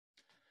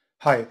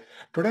Hi,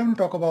 today I'm going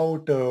to talk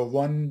about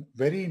one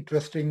very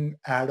interesting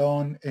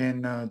add-on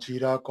in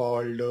Jira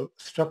called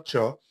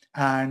Structure.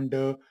 And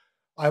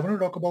I want to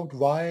talk about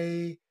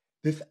why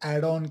this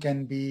add-on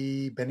can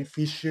be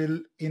beneficial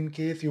in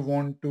case you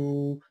want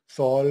to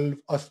solve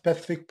a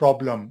specific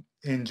problem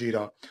in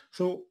Jira.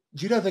 So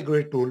Jira is a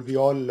great tool. We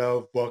all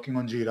love working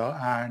on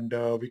Jira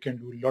and we can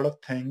do a lot of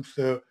things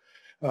with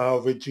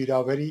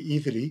Jira very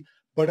easily.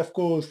 But of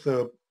course,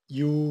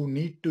 you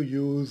need to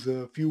use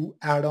a few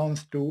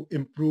add-ons to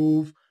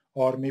improve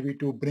or maybe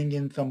to bring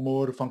in some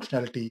more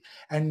functionality.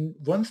 And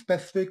one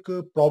specific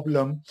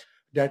problem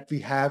that we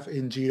have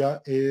in Jira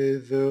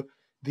is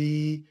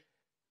the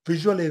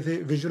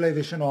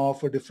visualization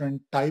of a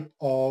different type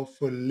of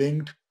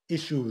linked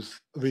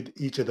issues with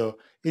each other.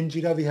 In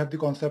Jira, we have the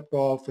concept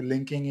of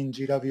linking. In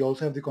Jira, we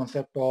also have the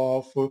concept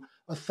of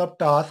a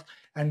subtask.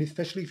 And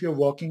especially if you're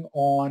working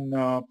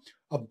on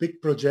a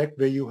big project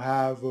where you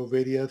have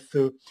various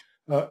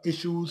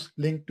issues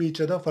linked to each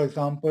other. For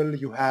example,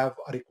 you have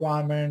a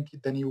requirement,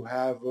 then you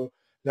have,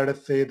 let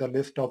us say, the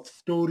list of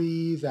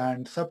stories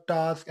and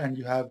subtasks, and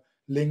you have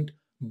linked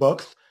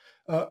bugs.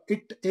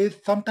 It is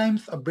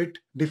sometimes a bit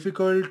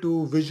difficult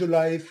to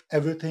visualize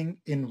everything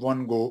in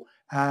one go.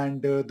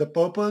 And the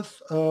purpose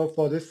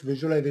for this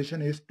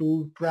visualization is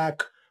to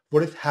track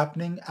what is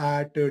happening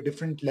at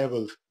different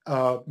levels.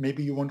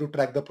 Maybe you want to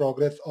track the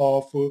progress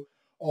of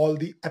all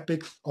the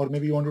epics, or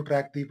maybe you want to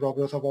track the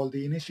progress of all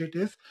the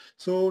initiatives.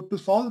 So to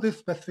solve this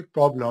specific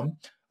problem,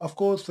 of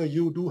course,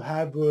 you do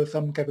have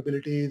some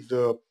capabilities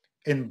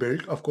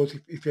inbuilt. Of course,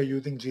 if you're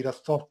using Jira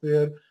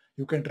Software,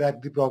 you can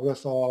track the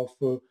progress of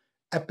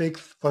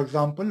epics, for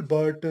example,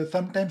 but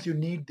sometimes you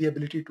need the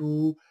ability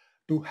to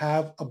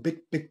have a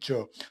big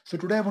picture. So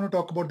today I want to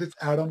talk about this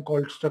add-on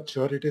called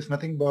Structure. It is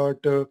nothing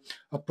but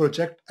a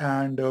project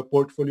and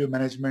portfolio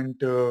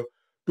management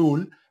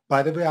tool.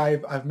 By the way,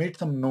 I've made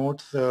some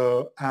notes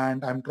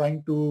and I'm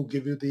trying to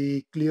give you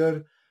the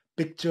clear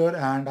picture,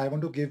 and I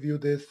want to give you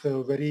this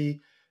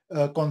very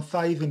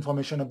concise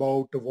information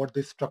about what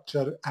this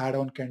structure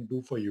add-on can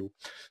do for you.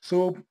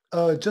 So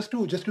just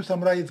to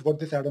summarize what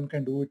this add-on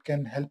can do, it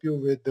can help you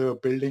with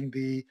building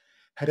the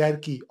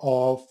hierarchy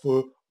of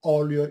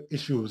all your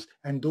issues,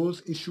 and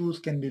those issues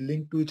can be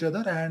linked to each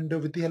other. And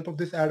with the help of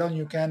this add-on,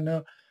 you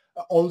can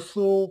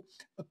also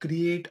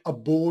create a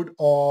board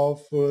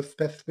of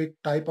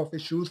specific type of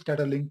issues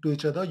that are linked to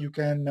each other. You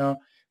can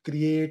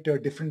create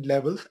different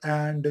levels,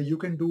 and you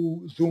can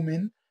do zoom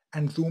in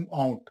and zoom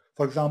out.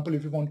 For example,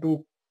 if you want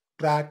to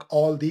track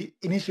all the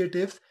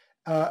initiatives,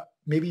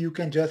 maybe you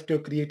can just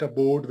create a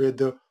board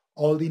with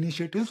all the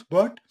initiatives,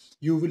 but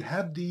you will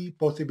have the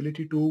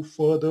possibility to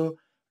further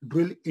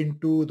drill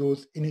into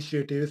those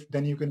initiatives.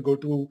 Then you can go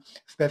to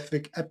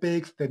specific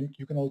epics. Then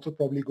you can also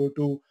probably go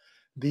to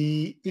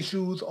the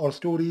issues or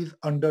stories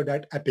under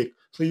that epic.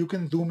 So you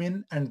can zoom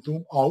in and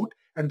zoom out.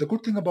 And the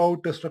good thing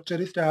about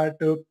structure is that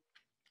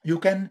you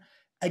can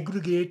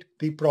aggregate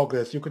the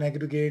progress, you can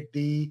aggregate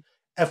the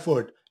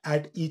effort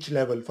at each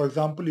level. For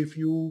example, if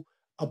you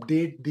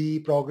update the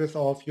progress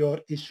of your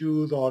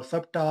issues or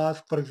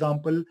subtasks, for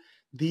example,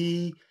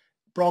 the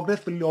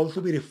progress will also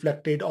be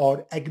reflected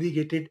or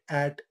aggregated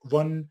at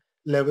one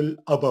level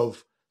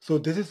above. So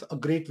this is a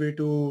great way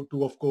to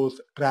of course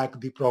track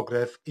the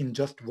progress in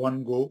just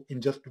one go,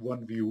 in just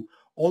one view.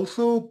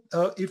 Also,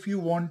 if you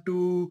want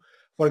to,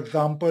 for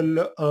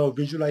example,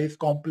 visualize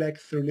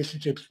complex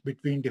relationships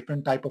between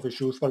different type of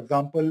issues. For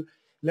example,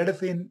 let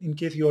us say in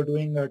case you're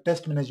doing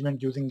test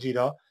management using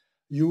Jira,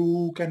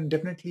 you can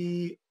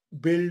definitely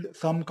build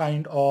some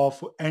kind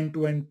of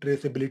end-to-end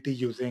traceability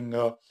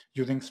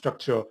using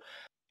structure.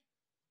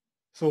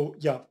 So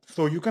yeah,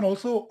 so you can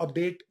also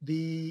update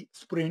the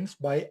sprints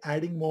by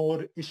adding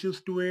more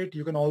issues to it.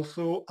 You can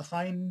also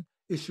assign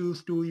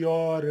issues to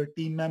your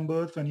team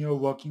members when you're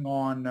working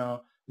on,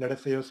 let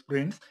us say, your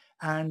sprints.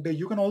 And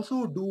you can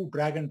also do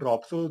drag and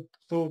drop. So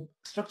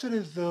structure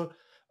is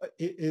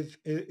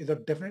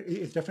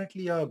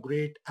definitely a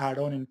great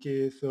add-on in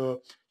case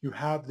you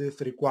have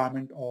this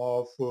requirement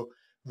of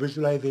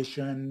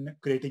visualization,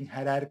 creating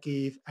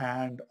hierarchies,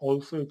 and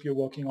also if you're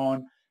working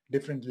on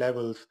different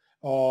levels,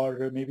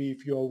 or maybe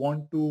if you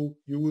want to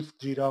use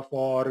Jira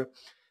for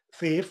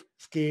safe,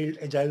 scaled,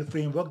 agile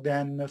framework,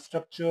 then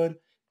structure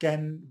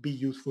can be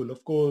useful.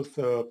 Of course,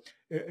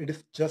 it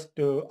is just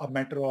a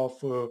matter of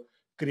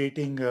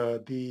creating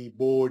the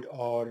board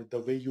or the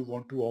way you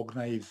want to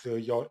organize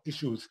your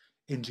issues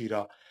in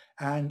Jira.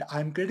 And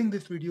I'm creating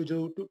this video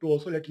to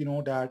also let you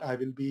know that I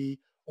will be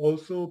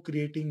also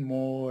creating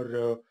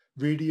more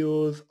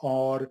videos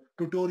or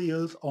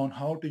tutorials on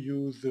how to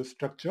use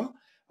structure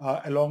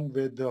along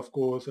with, of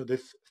course,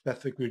 this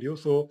specific video.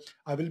 So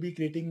I will be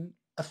creating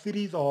a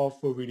series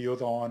of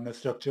videos on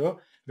structure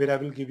where I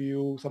will give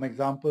you some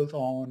examples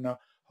on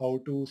how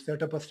to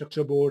set up a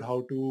structure board,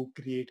 how to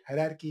create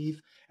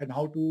hierarchies, and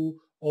how to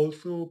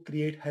also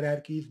create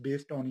hierarchies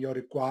based on your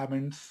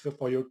requirements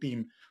for your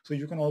team. So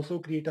you can also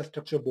create a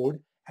structure board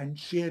and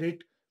share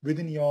it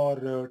within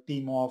your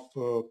team of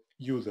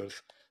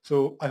users.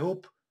 So I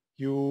hope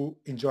you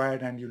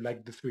enjoyed and you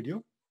liked this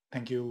video.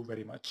 Thank you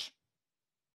very much.